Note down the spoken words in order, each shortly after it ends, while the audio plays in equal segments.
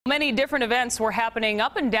Many different events were happening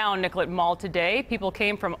up and down Nicollet Mall today. People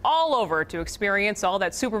came from all over to experience all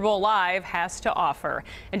that Super Bowl Live has to offer.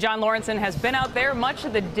 And John Lauritsen has been out there much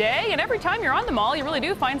of the day, and every time you're on the mall, you really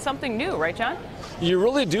do find something new, right, John? You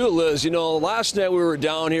really do, Liz. You know, last night we were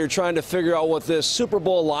down here trying to figure out what this Super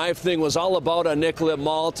Bowl Live thing was all about on Nicollet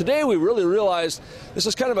Mall. Today we really realized this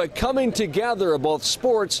is kind of a coming together of both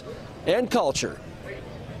sports and culture.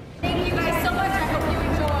 Thank you guys so much. I hope you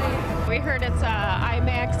enjoy. We heard it's an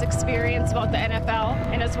IMAX experience about the NFL,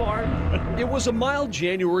 and it's warm. It was a mild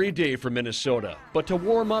January day for Minnesota, but to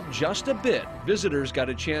warm up just a bit, visitors got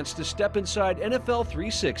a chance to step inside NFL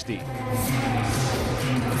 360.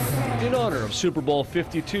 In honor of Super Bowl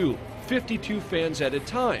 52, 52 fans at a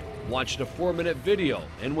time watched a 4-minute video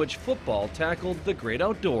in which football tackled the great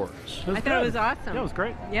outdoors. I thought it was awesome. Yeah, it was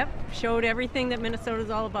great. Yep, showed everything that Minnesota's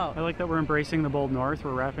all about. I like that we're embracing the bold north.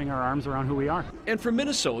 We're wrapping our arms around who we are. And for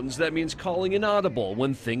Minnesotans, that means calling an audible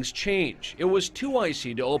when things change. It was too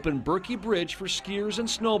icy to open Berkey Bridge for skiers and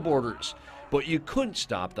snowboarders, but you couldn't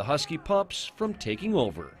stop the Husky Pups from taking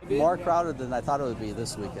over. More crowded than I thought it would be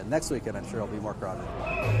this weekend. Next weekend, I'm sure it'll be more crowded.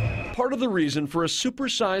 Part of the reason for a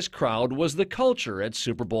supersized crowd was the culture at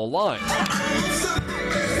Super Bowl Live.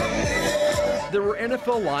 There were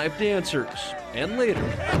NFL Live dancers, and later,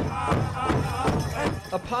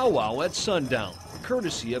 a powwow at sundown,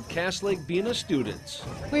 courtesy of Cass Lake Bena students.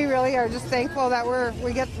 We really are just thankful that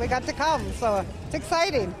we got to come, so it's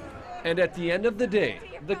exciting. And at the end of the day,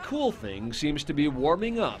 the cool thing seems to be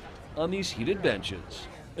warming up on these heated benches.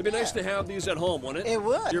 It'd be nice to have these at home, wouldn't it? It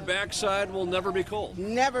would. Your backside will never be cold.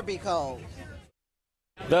 Never be cold.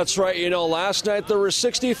 That's right. You know, last night there were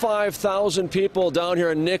 65,000 people down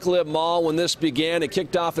here in Nicollet Mall when this began. It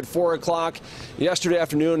kicked off at 4 o'clock yesterday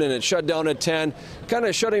afternoon and it shut down at 10. Kind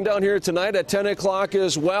of shutting down here tonight at 10 o'clock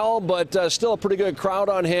as well, but still a pretty good crowd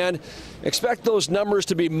on hand. Expect those numbers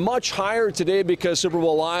to be much higher today because Super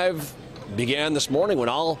Bowl Live began this morning, went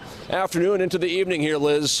all afternoon into the evening here,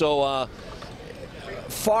 Liz. So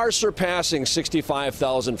far surpassing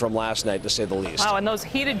 65,000 from last night, to say the least. Wow, and those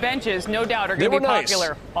heated benches, no doubt, are going to be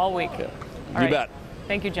popular all week. Yeah. All right. Bet.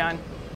 Thank you, John.